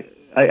guy,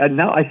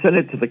 I sent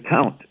it to the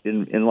count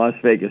in Las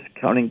Vegas,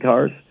 counting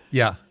cars,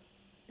 Yeah.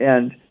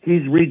 and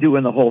he's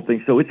redoing the whole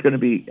thing, so it's going to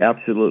be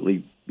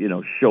absolutely,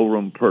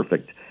 showroom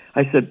perfect.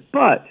 I said,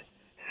 but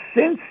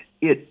since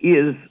it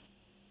is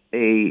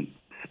a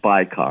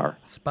spy car,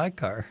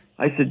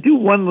 I said, do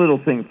one little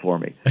thing for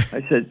me.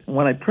 I said,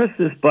 when I press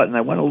this button,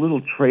 I want a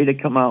little tray to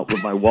come out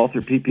with my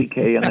Walther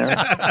PPK in there.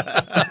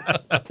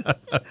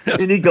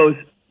 And he goes,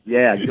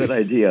 yeah, good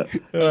idea.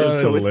 And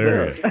so it's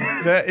there. hilarious.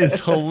 That is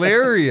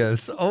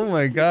hilarious. Oh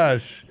my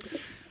gosh.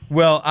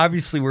 Well,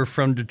 obviously we're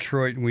from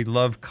Detroit and we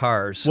love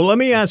cars. Well, let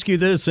me ask you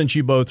this, since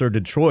you both are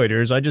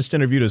Detroiters. I just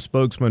interviewed a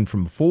spokesman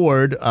from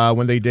Ford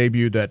when they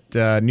debuted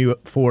that new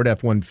Ford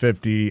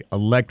F-150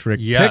 electric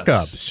Yes.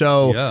 pickup.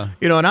 So, Yeah.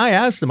 And I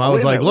asked him, I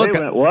was Wait a like,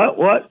 minute, look,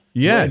 what?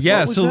 yeah,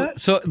 Yeah, was so that?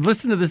 so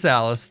listen to this,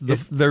 Alice.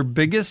 Their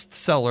biggest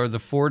seller, the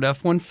Ford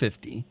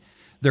F-150,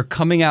 they're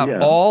coming out Yeah.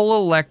 all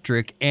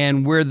electric,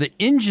 and where the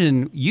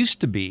engine used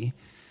to be,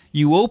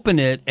 you open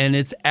it and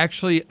it's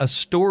actually a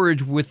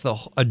storage with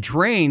a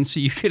drain, so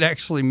you could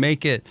actually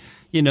make it,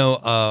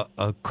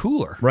 a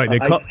cooler. right, they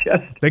just-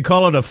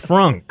 call it a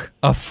frunk.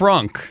 A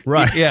frunk.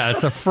 Right. Yeah,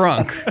 it's a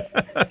frunk.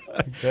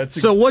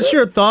 So what's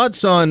your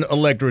thoughts on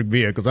electric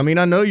vehicles? I mean,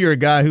 I know you're a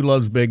guy who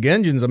loves big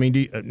engines. I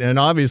mean, and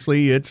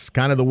obviously it's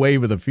kind of the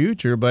wave of the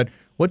future, but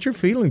what's your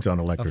feelings on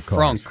A electric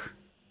cars? frunk.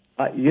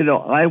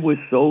 I was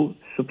so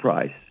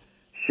surprised.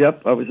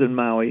 Shep, I was in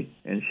Maui,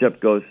 and Shep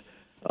goes,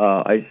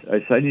 I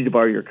said, I need to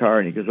borrow your car.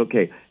 And he goes,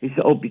 okay. He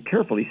said, oh, be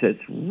careful. He said,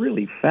 it's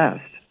really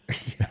fast.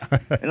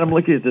 And I'm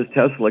looking at this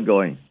Tesla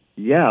going,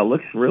 yeah, it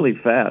looks really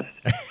fast.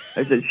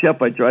 I said,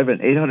 Shep, I drive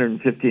an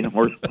 815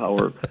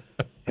 horsepower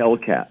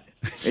Hellcat.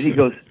 And he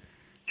goes,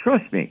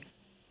 trust me.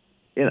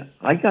 And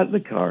I got in the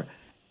car,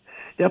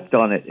 stepped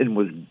on it, and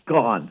was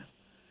gone.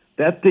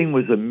 That thing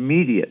was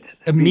immediate.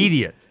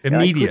 Immediate. And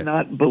I could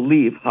not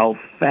believe how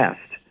fast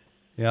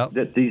Yep.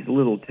 that these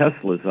little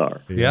Teslas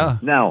are. Yeah.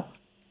 Now,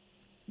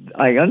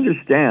 I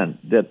understand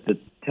that the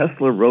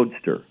Tesla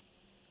Roadster,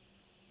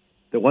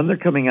 the one they're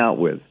coming out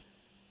with,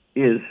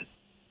 is,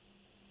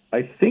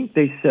 I think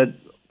they said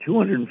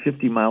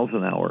 250 miles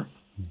an hour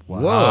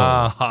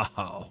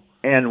Wow.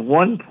 and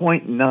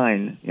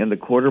 1.9 in the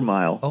quarter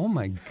mile. Oh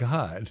my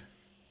God.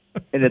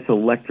 and it's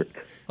electric.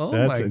 Oh,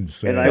 That's my.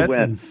 insane. And I That's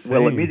went, insane.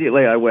 well,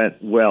 immediately I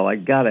went, well, I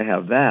got to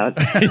have that.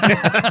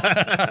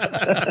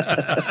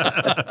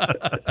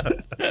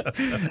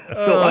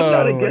 So I'm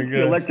not against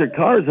the electric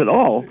cars at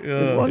all,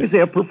 as long as they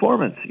have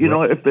performance. You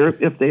know,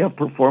 if they have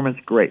performance,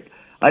 great.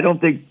 I don't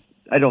think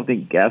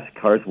gas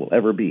cars will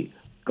ever be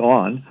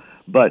gone,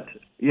 but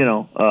you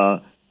know,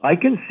 I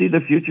can see the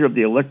future of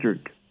the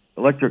electric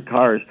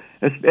cars,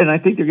 and I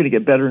think they're going to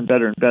get better and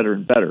better and better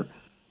and better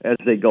as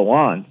they go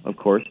on, of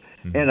course.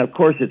 And of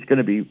course, it's going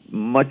to be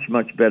much,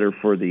 much better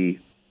for the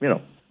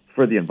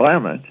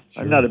environment.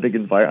 Sure. I'm not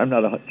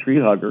a tree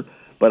hugger,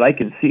 but I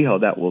can see how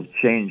that will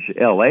change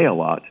LA a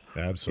lot.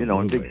 Absolutely. You know,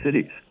 in big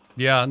cities.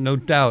 Yeah, no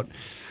doubt.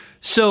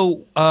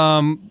 So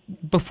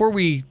before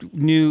we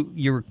knew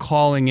you were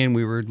calling in,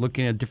 we were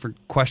looking at different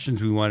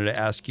questions we wanted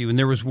to ask you, and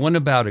there was one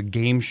about a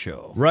game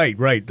show. Right.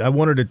 I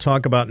wanted to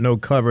talk about No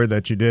Cover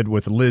that you did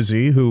with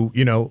Lizzie, who,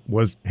 you know,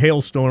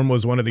 Hailstorm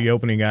was one of the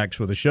opening acts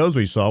for the shows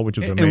we saw, which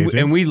was amazing.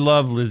 And we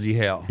love Lizzie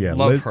Hale. Yeah,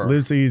 love her.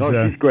 Lizzie's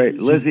she's great.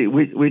 Lizzie,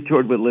 we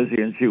toured with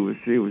Lizzie, and she was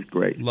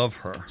great. Love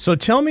her. So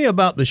tell me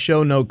about the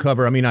show No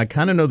Cover. I mean, I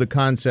kind of know the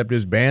concept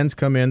is bands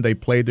come in, they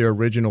play their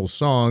original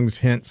songs,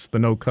 hence the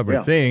No Cover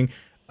thing.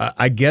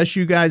 I guess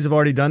you guys have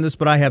already done this,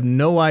 but I have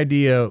no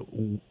idea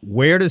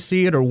where to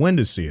see it or when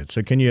to see it.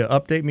 So can you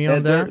update me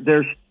on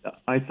that?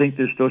 I think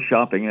they're still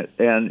shopping it,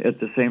 and at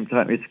the same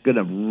time, it's going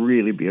to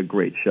really be a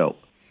great show.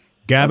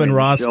 Gavin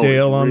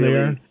Rossdale on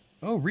there?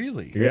 Oh,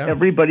 really? Yeah.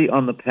 Everybody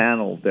on the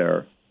panel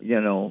there,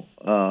 you know,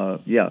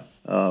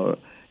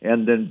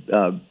 and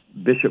then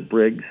Bishop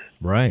Briggs.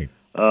 Right.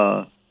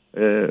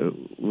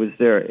 Was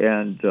there,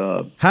 and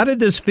how did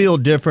this feel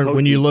different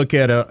when you look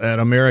at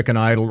American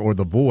Idol or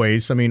The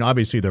Voice? I mean,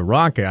 obviously they're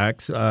rock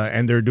acts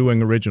and they're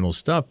doing original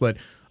stuff, but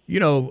you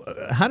know,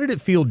 how did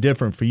it feel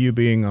different for you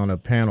being on a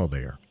panel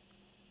there?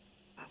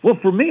 Well,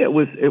 for me, it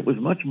was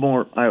much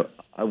more.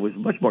 I was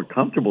much more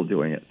comfortable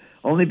doing it,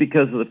 only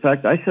because of the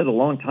fact I said a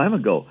long time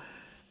ago,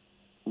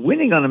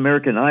 winning on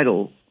American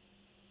Idol,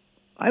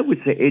 I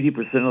would say 80%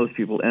 of those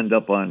people end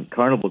up on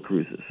Carnival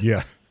cruises.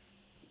 Yeah.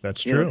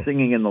 That's true. You know,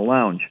 singing in the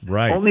lounge.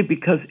 Right. Only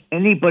because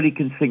anybody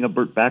can sing a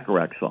Burt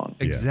Bacharach song.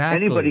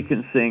 Exactly. Anybody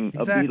can sing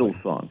a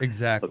Beatles song.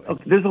 Exactly.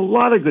 There's a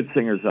lot of good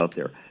singers out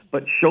there.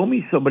 But show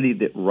me somebody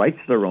that writes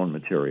their own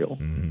material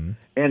and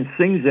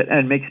sings it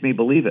and makes me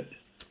believe it.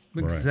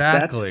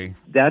 Exactly.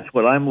 That's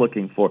what I'm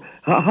looking for.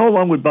 How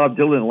long would Bob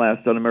Dylan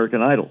last on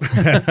American Idol?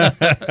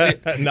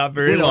 Not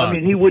very long. I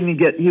mean, he wouldn't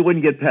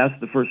get past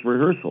the first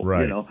rehearsal.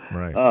 Right. You know.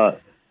 Right.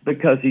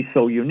 Because he's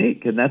so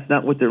unique, and that's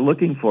not what they're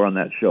looking for on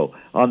that show.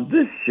 On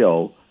this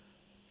show,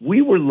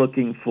 we were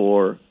looking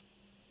for,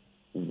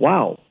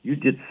 wow, you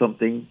did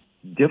something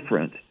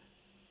different,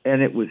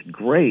 and it was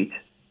great,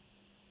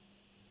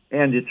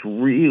 and it's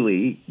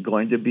really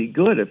going to be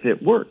good if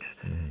it works.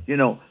 You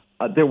know,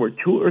 there were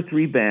 2 or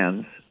 3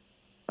 bands,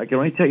 I can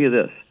only tell you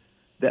this,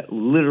 that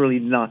literally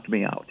knocked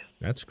me out.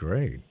 That's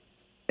great.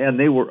 And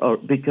they were,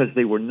 because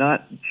they were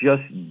not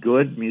just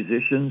good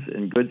musicians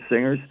and good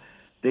singers,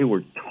 they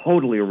were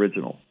totally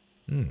original,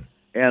 and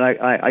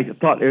I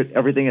thought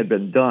everything had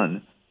been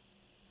done,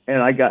 and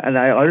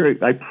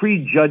I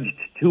prejudged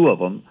 2 of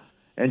them,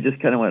 and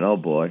just kind of went, oh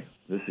boy,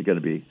 this is going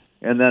to be.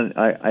 And then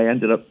I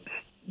ended up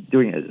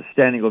doing a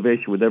standing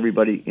ovation with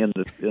everybody in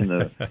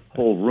the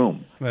whole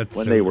room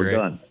when they were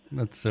done.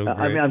 That's so great.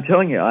 I mean, I'm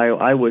telling you,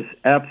 I was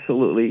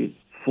absolutely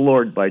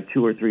floored by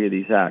 2 or 3 of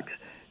these acts,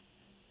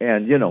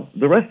 and you know,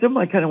 the rest of them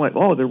I kind of went,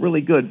 oh, they're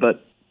really good,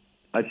 but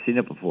I've seen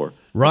it before.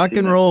 Rock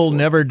and roll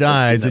never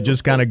dies. It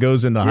just kind of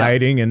goes into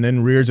hiding and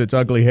then rears its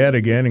ugly head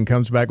again and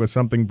comes back with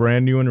something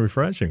brand new and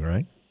refreshing,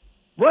 right?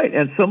 Right,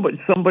 and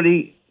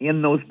somebody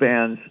in those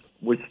bands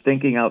was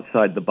thinking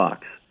outside the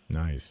box.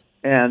 Nice.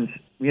 And,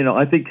 you know,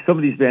 I think some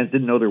of these bands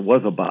didn't know there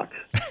was a box.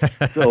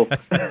 So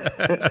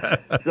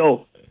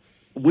so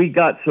we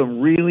got some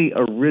really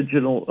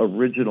original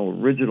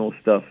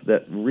stuff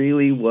that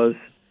really was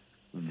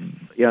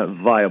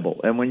viable.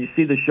 And when you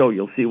see the show,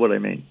 you'll see what I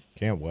mean.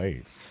 Can't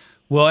wait.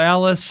 Well,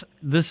 Alice,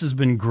 this has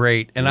been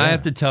great. And I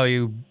have to tell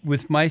you,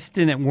 with my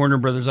stint at Warner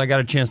Brothers, I got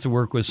a chance to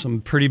work with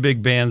some pretty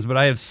big bands, but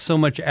I have so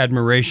much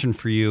admiration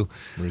for you.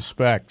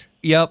 Respect.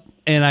 Yep.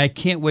 And I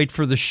can't wait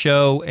for the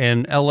show.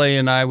 And LA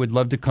and I would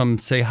love to come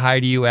say hi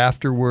to you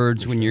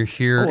afterwards when you're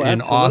here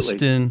in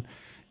Austin.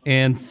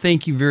 And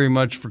thank you very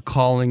much for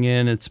calling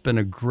in. It's been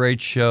a great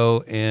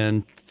show.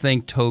 And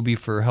thank Toby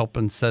for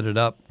helping set it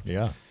up.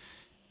 Yeah.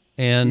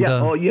 And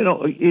you know,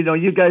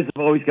 you guys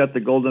have always got the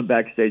golden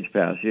backstage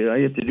pass. You know, all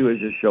you have to do is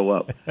just show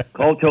up.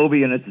 Call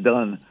Toby, and it's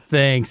done.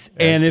 Thanks.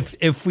 And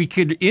if we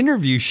could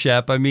interview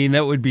Shep, I mean,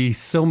 that would be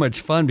so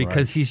much fun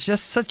because he's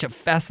just such a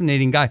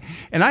fascinating guy.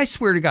 And I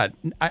swear to God,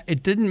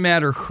 it didn't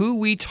matter who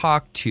we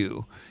talked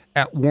to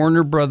at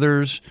Warner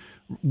Brothers,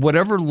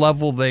 whatever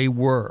level they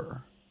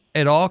were.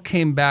 It all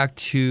came back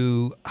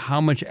to how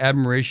much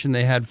admiration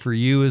they had for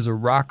you as a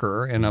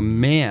rocker and a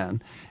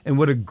man, and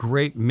what a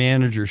great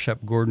manager Shep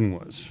Gordon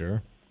was.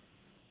 Sure.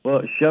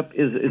 Well, Shep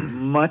is as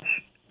much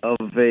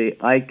of a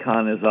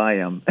icon as I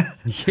am.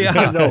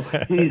 Yeah. No,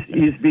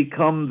 he's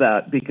become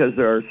that because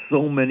there are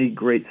so many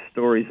great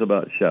stories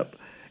about Shep.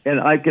 And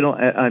I'm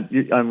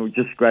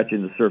just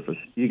scratching the surface.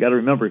 You got to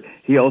remember,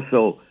 he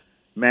also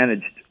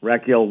managed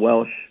Raquel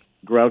Welch,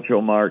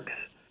 Groucho Marx.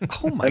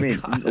 Oh my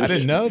God! I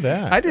didn't know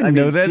that. I didn't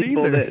know that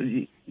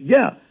either.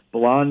 Yeah,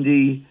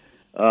 Blondie,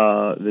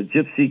 the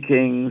Gypsy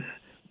Kings,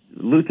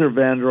 Luther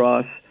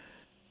Vandross.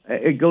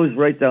 It goes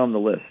right down the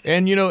list.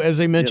 And, as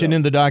they mentioned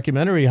in the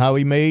documentary, how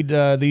he made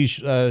these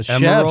chefs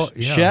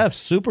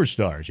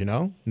superstars,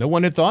 No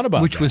one had thought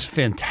about Which that. was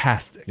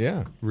fantastic.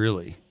 Yeah.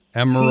 Really.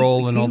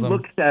 Emerald and all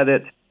them.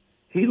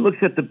 He looks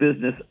at the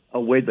business a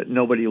way that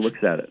nobody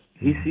looks at it.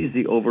 He sees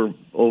the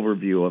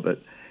overview of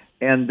it.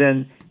 And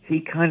then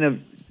he kind of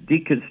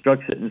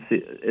deconstructs it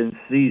and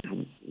sees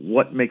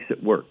what makes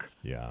it work.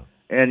 Yeah.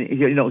 And,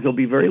 he'll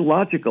be very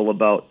logical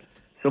about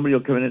somebody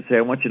will come in and say,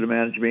 I want you to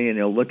manage me. And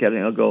he'll look at it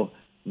and he'll go,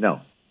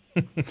 no.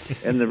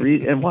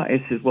 And why?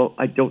 It says, well,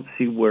 I don't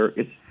see where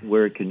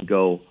it can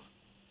go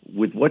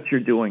with what you're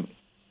doing.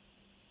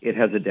 It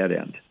has a dead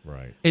end.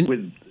 Right.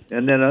 And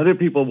then other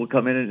people will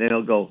come in and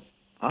they'll go,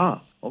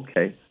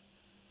 okay,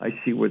 I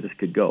see where this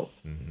could go.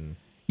 Mm-hmm.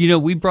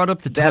 We brought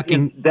up the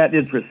talking. That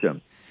interests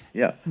him.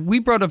 Yeah. We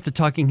brought up the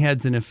Talking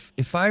Heads, and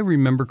if I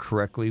remember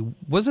correctly,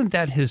 wasn't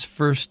that his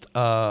first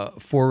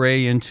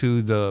foray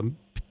into the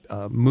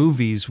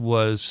movies?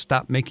 Was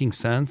Stop Making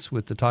Sense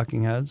with the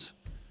Talking Heads?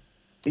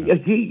 He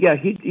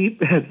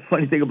the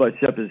funny thing about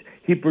Shep is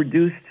he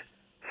produced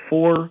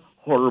 4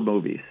 horror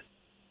movies.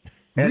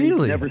 And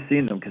Really? He's never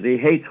seen them because he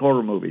hates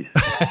horror movies. The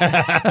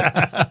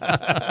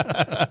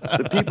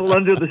People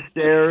Under the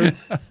Stairs,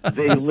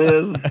 They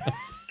Live,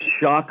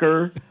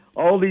 Shocker,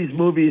 all these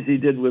movies he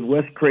did with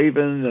Wes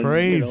Craven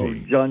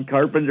and John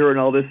Carpenter and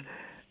all this,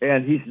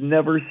 and he's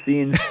never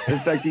seen. In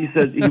fact, he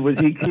said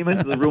he came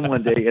into the room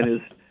one day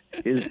and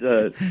his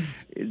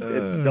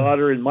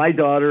daughter and my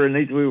daughter and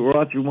we were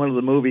watching one of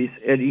the movies,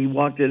 and he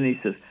walked in and he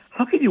says,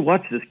 "How can you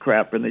watch this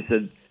crap?" And they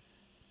said,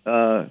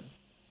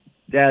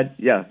 Dad,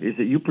 yeah. He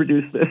said, you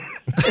produced this?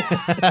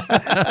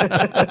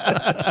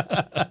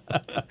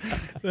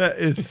 That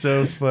is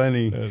so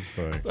funny. That's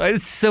funny.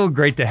 It's so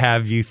great to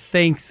have you.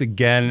 Thanks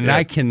again. And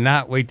I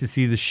cannot wait to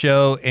see the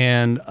show.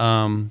 And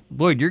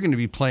Lloyd, you're going to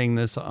be playing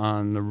this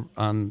on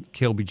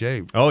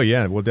KLBJ. Oh,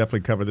 yeah. We'll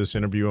definitely cover this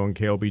interview on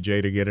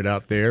KLBJ to get it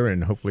out there.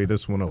 And hopefully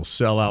this one will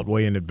sell out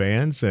way in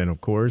advance. And,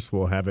 of course,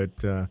 we'll have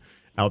it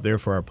out there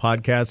for our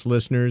podcast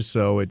listeners.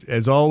 So,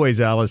 as always,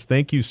 Alice,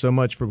 thank you so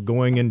much for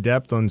going in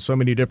depth on so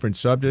many different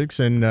subjects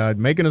and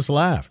making us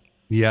laugh.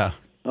 Yeah.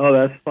 Oh,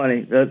 that's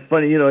funny. That's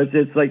funny.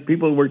 It's like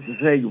people were to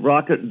say,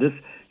 rocket, this,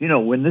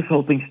 when this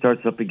whole thing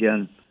starts up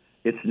again,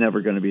 it's never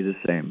going to be the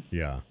same.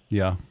 Yeah.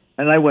 Yeah.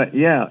 And I went,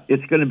 yeah,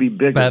 it's going to be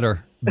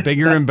bigger.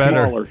 Bigger and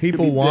better. Smaller.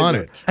 People want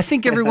it. I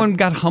think everyone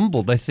got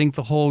humbled. I think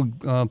the whole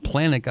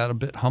planet got a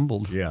bit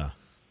humbled. Yeah.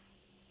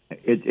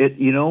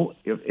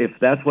 If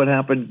that's what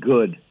happened,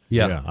 good.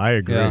 Yeah, I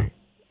agree. Yeah.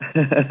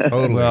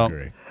 Totally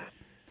agree.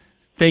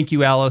 Thank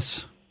you,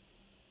 Alice.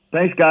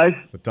 Thanks, guys.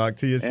 We'll talk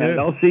to you soon. And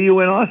I'll see you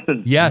in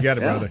Austin. Yes. You got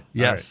it, brother.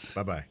 Yes.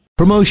 All right. Bye-bye.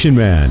 Promotion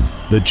Man,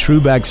 the true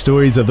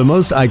backstories of the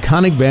most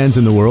iconic bands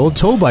in the world,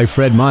 told by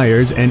Fred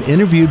Myers and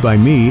interviewed by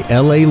me,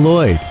 L.A.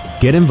 Lloyd.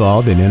 Get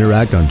involved and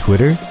interact on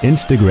Twitter,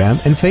 Instagram,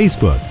 and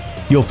Facebook.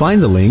 You'll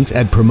find the links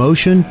at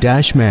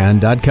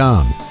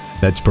promotion-man.com.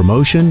 That's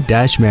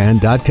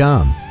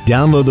promotion-man.com.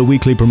 Download the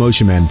weekly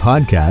Promotion Man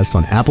podcast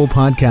on Apple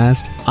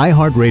Podcast,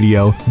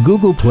 iHeartRadio,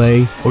 Google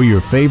Play, or your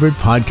favorite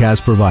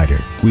podcast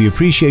provider. We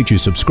appreciate you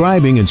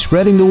subscribing and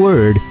spreading the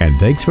word, and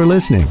thanks for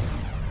listening.